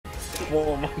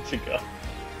4 months ago.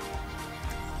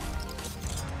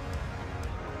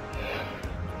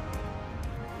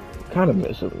 Kind of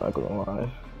miss him, not gonna lie.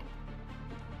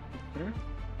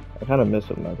 I kind of miss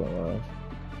him, not gonna lie.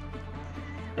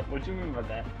 What do you mean by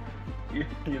that? You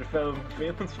felt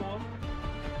feelings for him?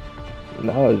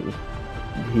 No,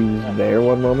 he's there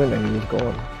one moment and he's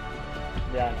gone.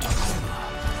 Yeah,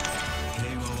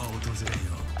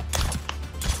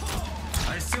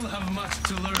 I still have much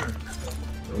to learn.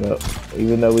 Yep.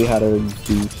 Even though we had our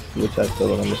beef, which I still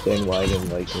don't understand why he didn't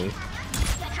like me.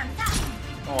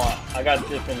 Oh, I got a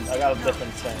different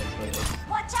sense with it.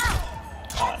 Watch out!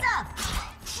 Heads up!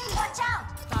 Watch out!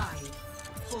 5,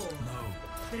 4,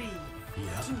 3,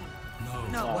 2,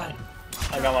 no 1.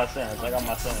 I got my sense. I got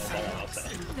my sense.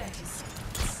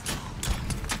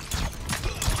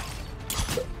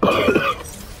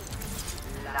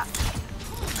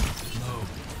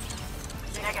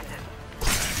 Negative.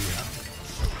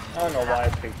 I don't know why I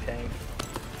picked tank.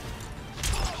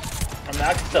 I mean,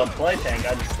 I can still play tank.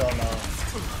 I just don't know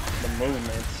the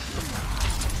movements.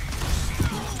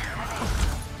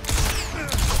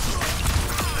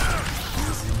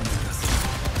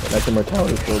 That's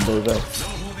immortality for Bozo.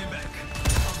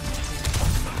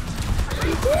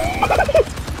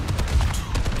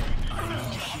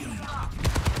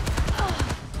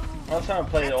 I was trying to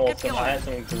play the ult, so I had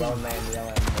some grown man yelling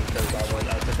at me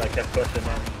because I kept pushing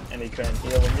him and he couldn't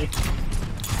heal with me.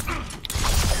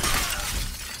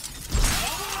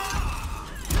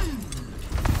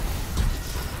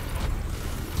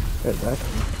 Hey, back.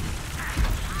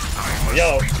 Yo!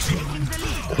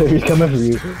 He's coming for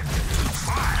you.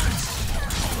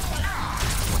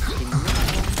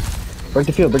 Break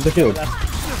the field, break the field.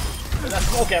 That's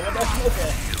smoking, that's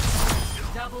smoking.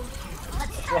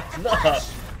 What's up?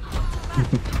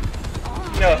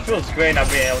 You know, it feels great not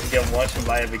being able to get one shot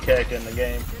by every character in the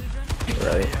game.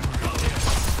 Right.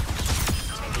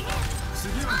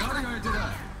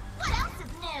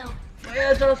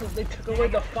 Yeah, it's also they took away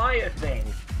the fire thing,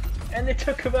 and they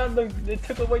took away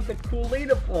the cool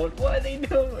leaderboard. What are they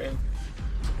doing?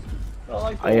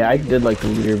 I did like the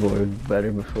leaderboard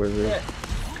better before this. Yeah,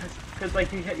 cause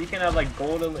like you can have like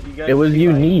golden. It was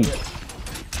unique. Like,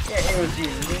 yeah, it was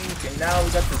unique, and now we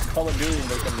got this Call of Duty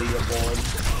looking leaderboard.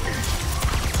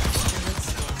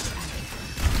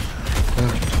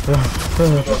 That's okay,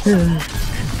 my boy.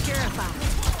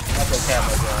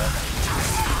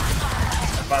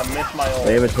 If I miss my ult.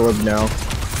 They have a torb now.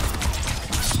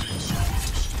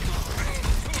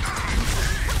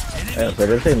 Yeah, so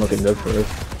this ain't looking good for us.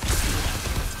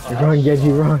 Run,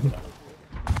 Genji, run.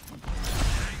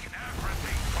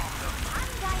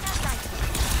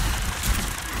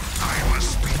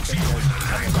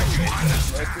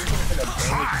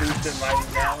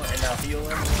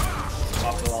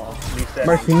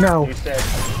 Mercy, no.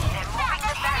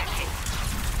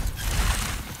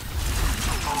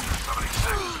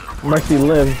 Mercy,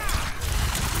 live.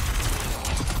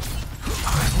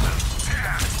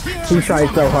 He tried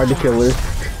so hard to kill her.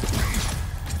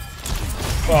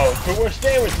 Bro, but we're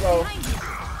sandwich, bro.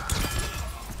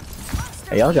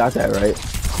 Hey, y'all got that right.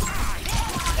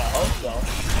 I hope so.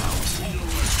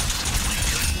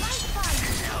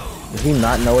 Does he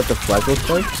not know what the flex looks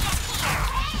like?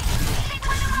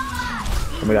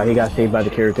 Oh my god, he got saved by the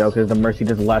Kirito because the Mercy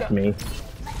just left me.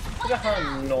 Look at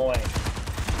how annoying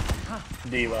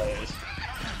D.Va is.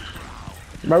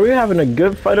 Bro, we were having a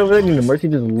good fight over there and the Mercy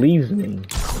just leaves me.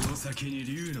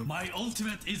 My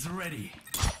ultimate is ready.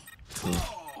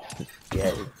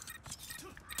 Yeah.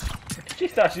 She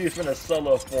thought she was gonna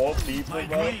solo 4 people,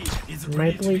 bro. My blade is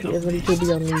ready to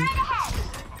be unleashed.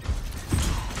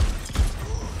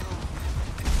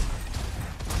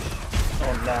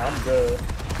 Oh nah, I'm good.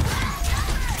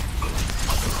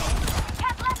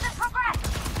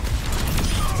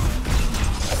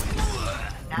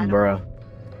 Bruh.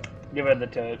 Give her the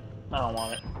toad. I don't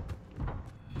want it.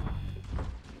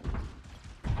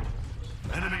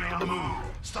 Enemy on the move.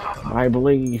 Stop. My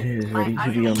blade is ready to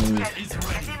be unleashed.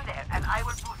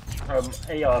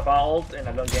 Hey yo, if I ult and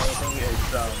I don't get anything,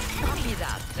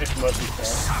 it's mostly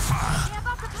fair.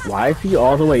 Why is he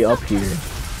all the way up here?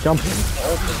 Jumping.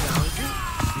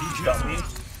 Got me.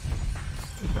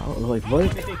 Oh, like, What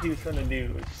what? do you think he was gonna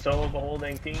do? Solo the whole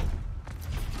dang team?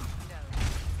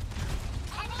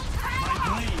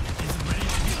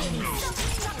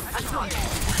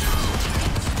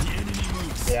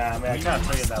 Yeah, I mean, I kind of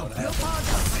figured that would happen.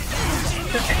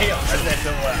 Hey, yo, that's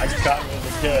not what I got me as a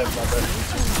kid,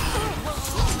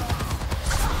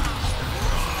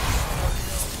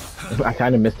 brother. I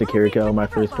kind of missed the Kiriko on my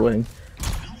first win.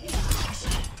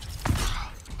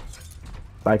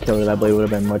 If I killed her, that blade would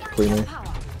have been much cleaner.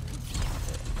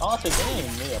 Honestly, they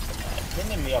need me up in that. They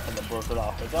need me up in the Brooklyn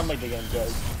office. I'll make the game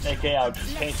good. AK, I'll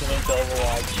just change it into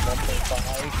Overwatch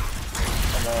 1.5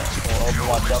 and or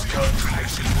Overwatch upgrade.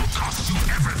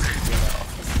 You know.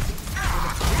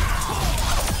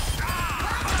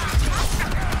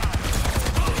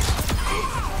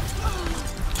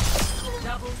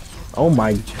 Oh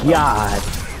my god.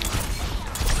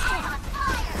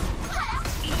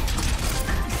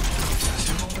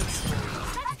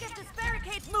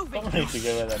 Someone needs to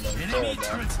get rid of that thing.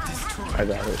 I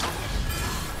got it.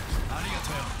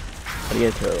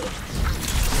 Arigato.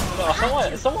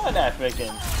 No, someone that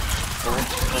freaking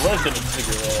Melissa needs to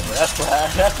get rid of it.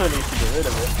 That's what needs to get rid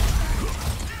of it.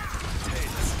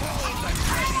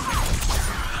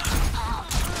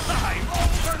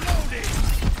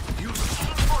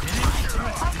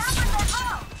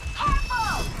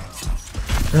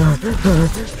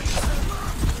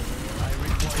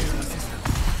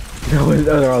 No,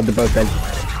 they're all both dead.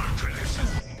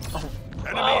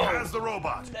 Enemy has the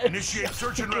robot. Initiate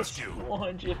search and rescue.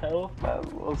 100 health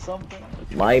or something.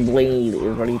 My blade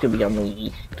is ready to be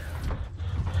unleashed.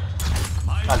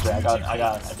 Actually, I got an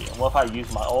idea. What if I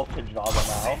use my ult to draw them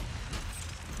out?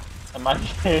 Am I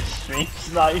getting stream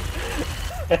snipe?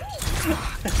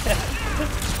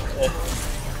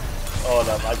 Oh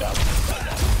no, I got it.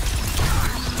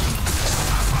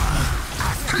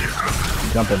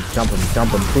 Jump him,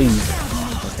 please.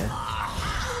 Okay.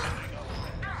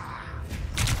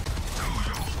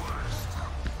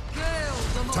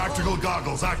 Tactical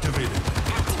goggles activated.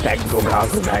 Tactical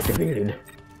goggles activated.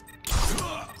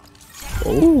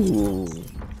 Ooh.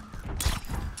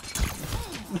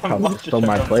 Probably stole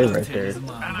my play right there.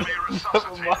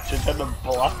 Watch it to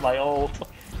block my ult.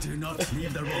 Do not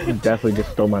leave the You road. definitely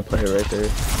just stole my play right there.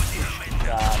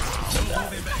 God.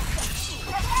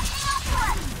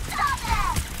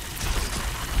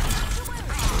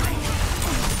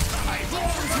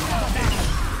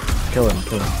 Kill him. I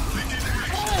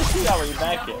see how we're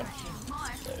back here.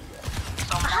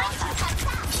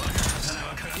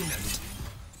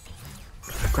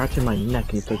 Scratching my neck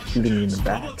and he starts shooting me in the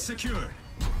back. Robot secure.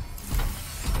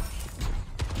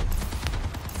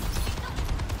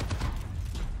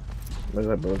 Where's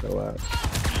that bullet go at?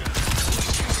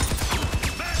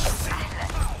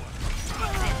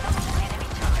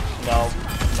 No.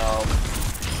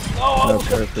 No,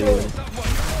 perfect.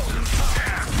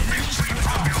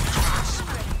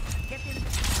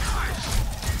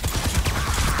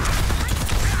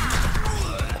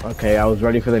 Okay, I was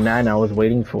ready for the 9, I was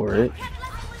waiting for it.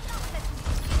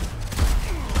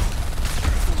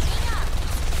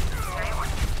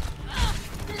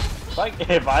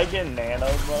 If I get nano,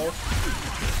 bro.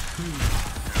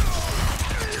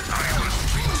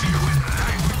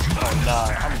 Oh nah,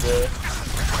 I'm good.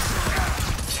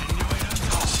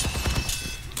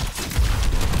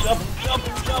 Jump.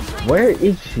 Where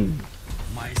is she?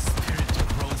 My spirit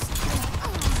grows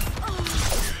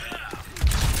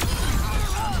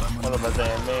What am I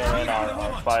saying? Me and Anna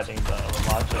are fighting the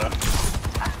Lamacha.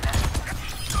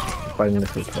 Fighting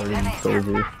this retarded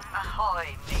soldier.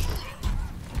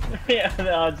 Yeah, then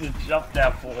I'll just jump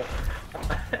that fool.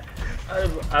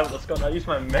 Let's go. I use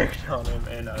my mech on him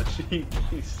and she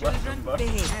slapped him. But...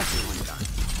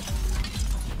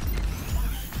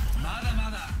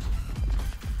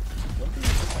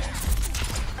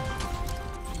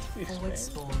 Forward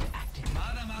spawn active.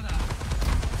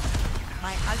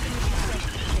 My ultimate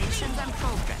calculations and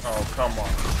progress. Oh come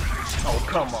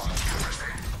on.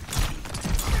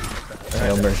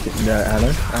 Alright, mercy.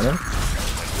 Anna?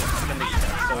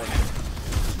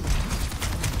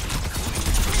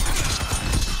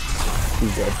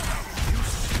 He's dead.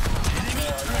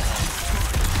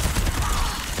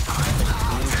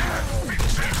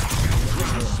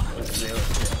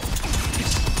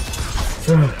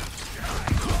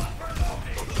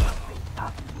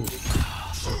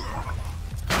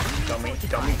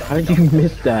 How did you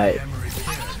miss that?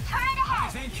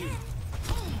 Thank you.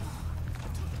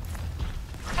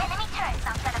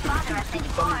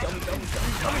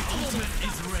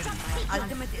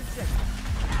 Ultimate is ready.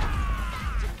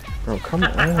 Bro, come on.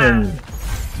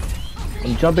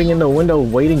 I'm jumping in the window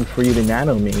waiting for you to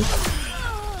nano me. Just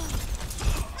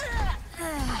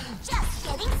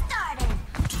getting started.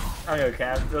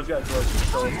 Okay, those guys were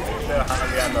so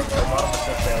hungry on the robot, but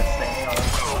just standing on it.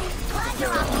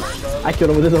 I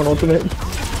killed him with his own ultimate.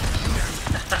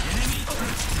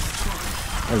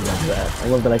 I love that. I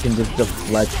love that I can just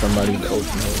deflect somebody's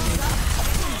ultimate.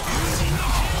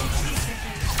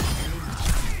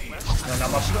 And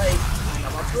I'm a play.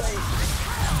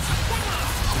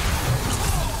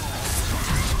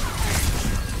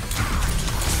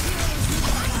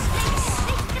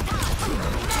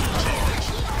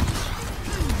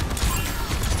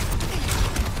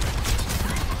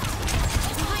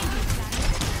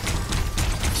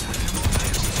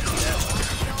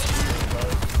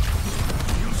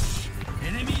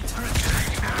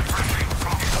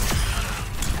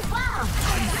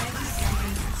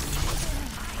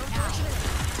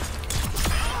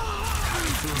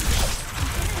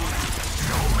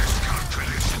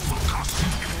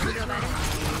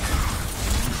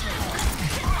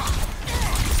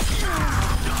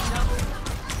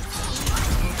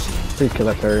 Please kill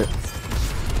that turret.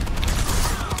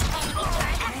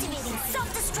 Activating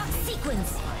self-destruct sequence.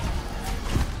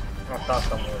 I thought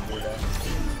someone would do that.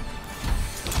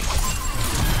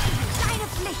 Deine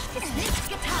Pflicht ist nicht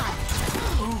getan.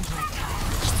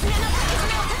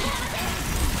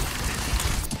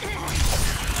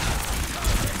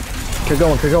 Keep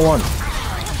going, keep going.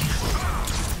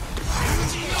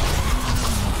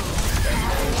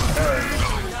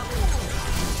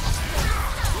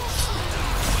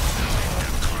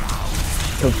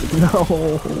 No,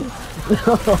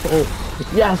 no,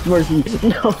 yes, Mercy,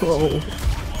 no.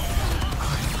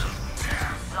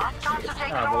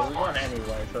 But we won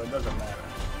anyway, so it doesn't matter.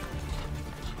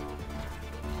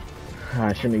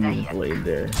 I shouldn't have used blade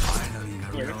there.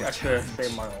 Yeah, maybe I should have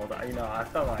saved my ult. You know, I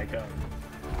felt like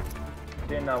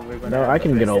didn't know we were gonna. No, I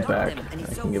can get ult ult back.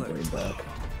 I can get blade back.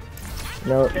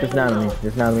 No, it's not me.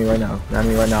 It's not me right now. Not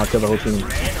me right now. I'll kill the whole team.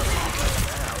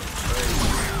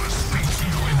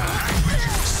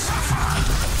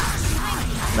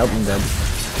 Nope, I'm dead.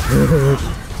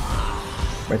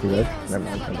 Mercy left. Never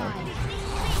mind, come on.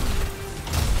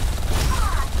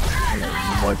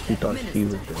 What she thought she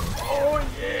was doing. Oh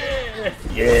yeah!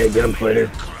 Yeah, get him, Twitter.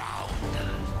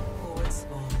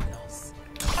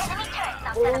 Enemy turrets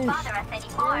not gonna bother us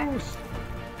anymore.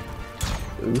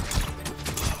 Oof.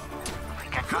 We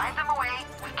can drive them away.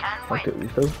 We can Fuck it,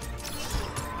 Uso.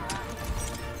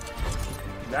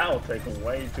 That'll take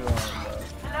way too long, though.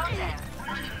 Slow down.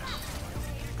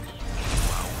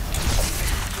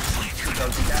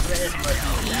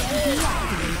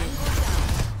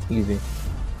 Easy.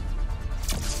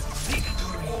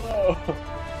 Oh.